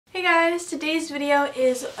guys, today's video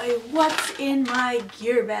is a what's in my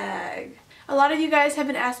gear bag. A lot of you guys have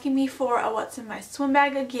been asking me for a what's in my swim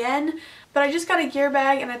bag again, but I just got a gear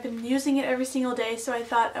bag and I've been using it every single day, so I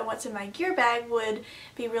thought a what's in my gear bag would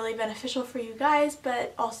be really beneficial for you guys,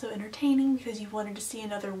 but also entertaining because you wanted to see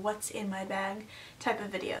another what's in my bag type of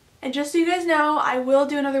video. And just so you guys know, I will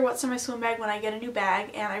do another what's in my swim bag when I get a new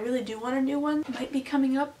bag, and I really do want a new one. It might be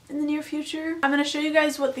coming up in the near future. I'm going to show you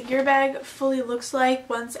guys what the gear bag fully looks like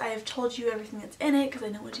once I have told you everything that's in it, because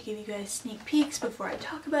I don't want to give you guys sneak peeks before I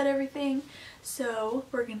talk about everything. So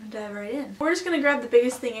we're going to dive right in. We're just going to grab the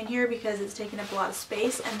biggest thing in here because it's taking up a lot of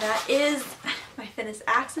space, and that is my Finis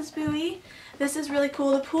access buoy. This is really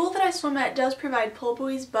cool. The pool that I swim at does provide pull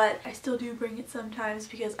buoys, but I still do bring it sometimes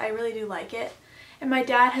because I really do like it. And my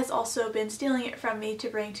dad has also been stealing it from me to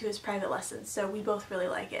bring to his private lessons, so we both really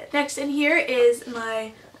like it. Next in here is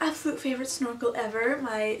my absolute favorite snorkel ever,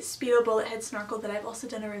 my Speedo Bullethead snorkel that I've also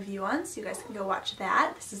done a review on, so you guys can go watch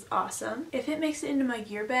that. This is awesome. If it makes it into my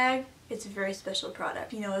gear bag, it's a very special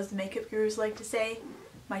product. You know, as the makeup gurus like to say,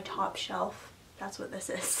 my top shelf. That's what this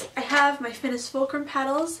is. I have my Finis Fulcrum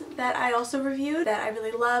paddles that I also reviewed that I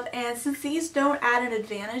really love, and since these don't add an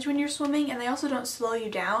advantage when you're swimming and they also don't slow you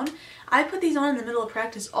down, I put these on in the middle of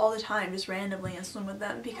practice all the time, just randomly, and swim with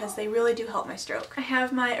them because they really do help my stroke. I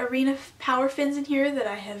have my arena Powerfins in here that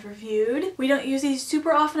I have reviewed. We don't use these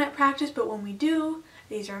super often at practice, but when we do,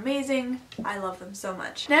 these are amazing. I love them so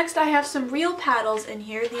much. Next, I have some real paddles in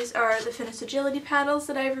here. These are the Finis Agility paddles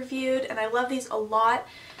that I've reviewed, and I love these a lot.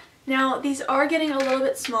 Now, these are getting a little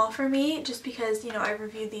bit small for me just because, you know, I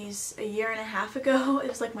reviewed these a year and a half ago. It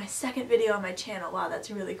was like my second video on my channel. Wow,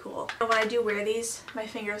 that's really cool. When I do wear these, my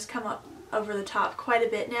fingers come up over the top quite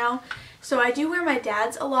a bit now. So I do wear my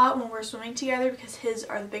dad's a lot when we're swimming together because his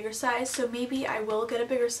are the bigger size, so maybe I will get a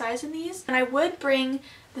bigger size in these. And I would bring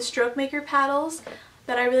the Stroke Maker paddles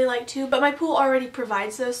that I really like too, but my pool already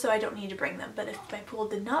provides those, so I don't need to bring them. But if my pool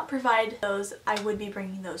did not provide those, I would be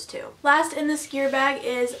bringing those too. Last in this gear bag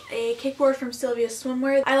is a kickboard from Sylvia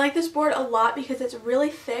swimwear. I like this board a lot because it's really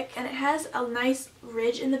thick and it has a nice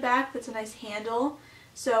ridge in the back that's a nice handle.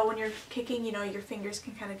 So when you're kicking, you know, your fingers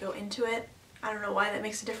can kind of go into it. I don't know why that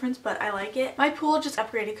makes a difference, but I like it. My pool just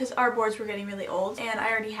upgraded because our boards were getting really old and I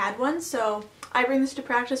already had one, so I bring this to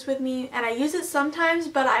practice with me and I use it sometimes,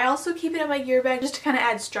 but I also keep it in my gear bag just to kind of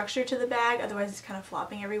add structure to the bag, otherwise it's kind of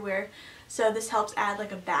flopping everywhere. So this helps add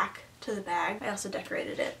like a back to the bag. I also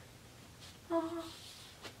decorated it. Aww.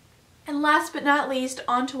 And last but not least,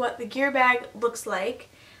 onto what the gear bag looks like.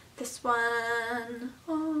 This one.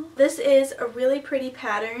 Aww. This is a really pretty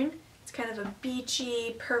pattern. It's kind of a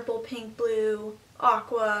beachy, purple, pink, blue,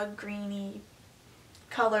 aqua, greeny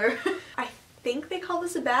color. I think they call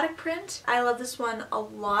this a batik print. I love this one a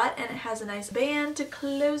lot, and it has a nice band to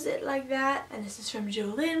close it like that. And this is from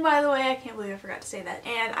Jolyn, by the way. I can't believe I forgot to say that.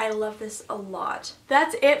 And I love this a lot.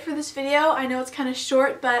 That's it for this video. I know it's kind of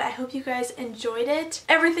short, but I hope you guys enjoyed it.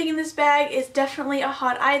 Everything in this bag is definitely a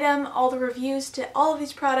hot item. All the reviews to all of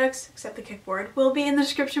these products, except the kickboard, will be in the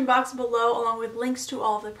description box below, along with links to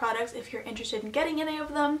all of the products if you're interested in getting any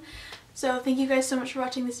of them. So thank you guys so much for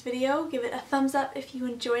watching this video. Give it a thumbs up if you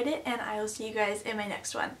enjoyed it, and I will see you guys in my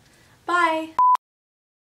next one. Bye!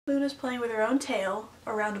 Luna's playing with her own tail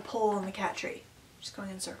around a pole in the cat tree. Just going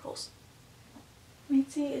in circles.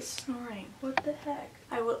 Lindsey is snoring. What the heck?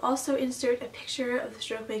 I will also insert a picture of the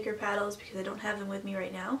Stroke Maker paddles because I don't have them with me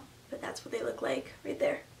right now, but that's what they look like right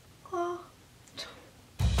there. Aww.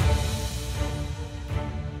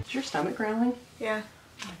 Is your stomach growling? Yeah.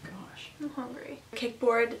 Oh my gosh. I'm hungry.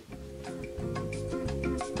 Kickboard